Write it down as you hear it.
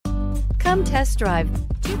Come test drive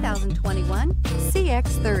 2021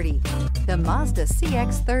 CX-30. The Mazda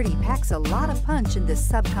CX-30 packs a lot of punch in this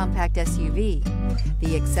subcompact SUV.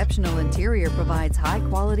 The exceptional interior provides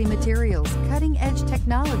high-quality materials, cutting-edge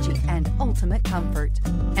technology, and ultimate comfort,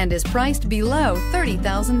 and is priced below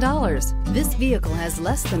 $30,000. This vehicle has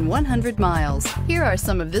less than 100 miles. Here are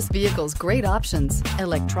some of this vehicle's great options: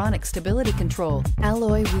 electronic stability control,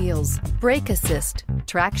 alloy wheels, brake assist,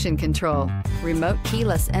 traction control, remote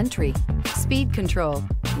keyless entry, speed control,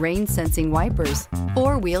 rain sensing wipers,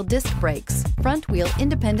 four-wheel disc brakes, front wheel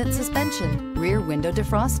independent suspension, rear window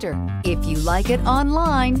defroster. If you like it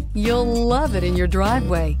online, you'll love it in your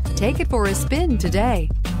driveway. Take it for a spin today.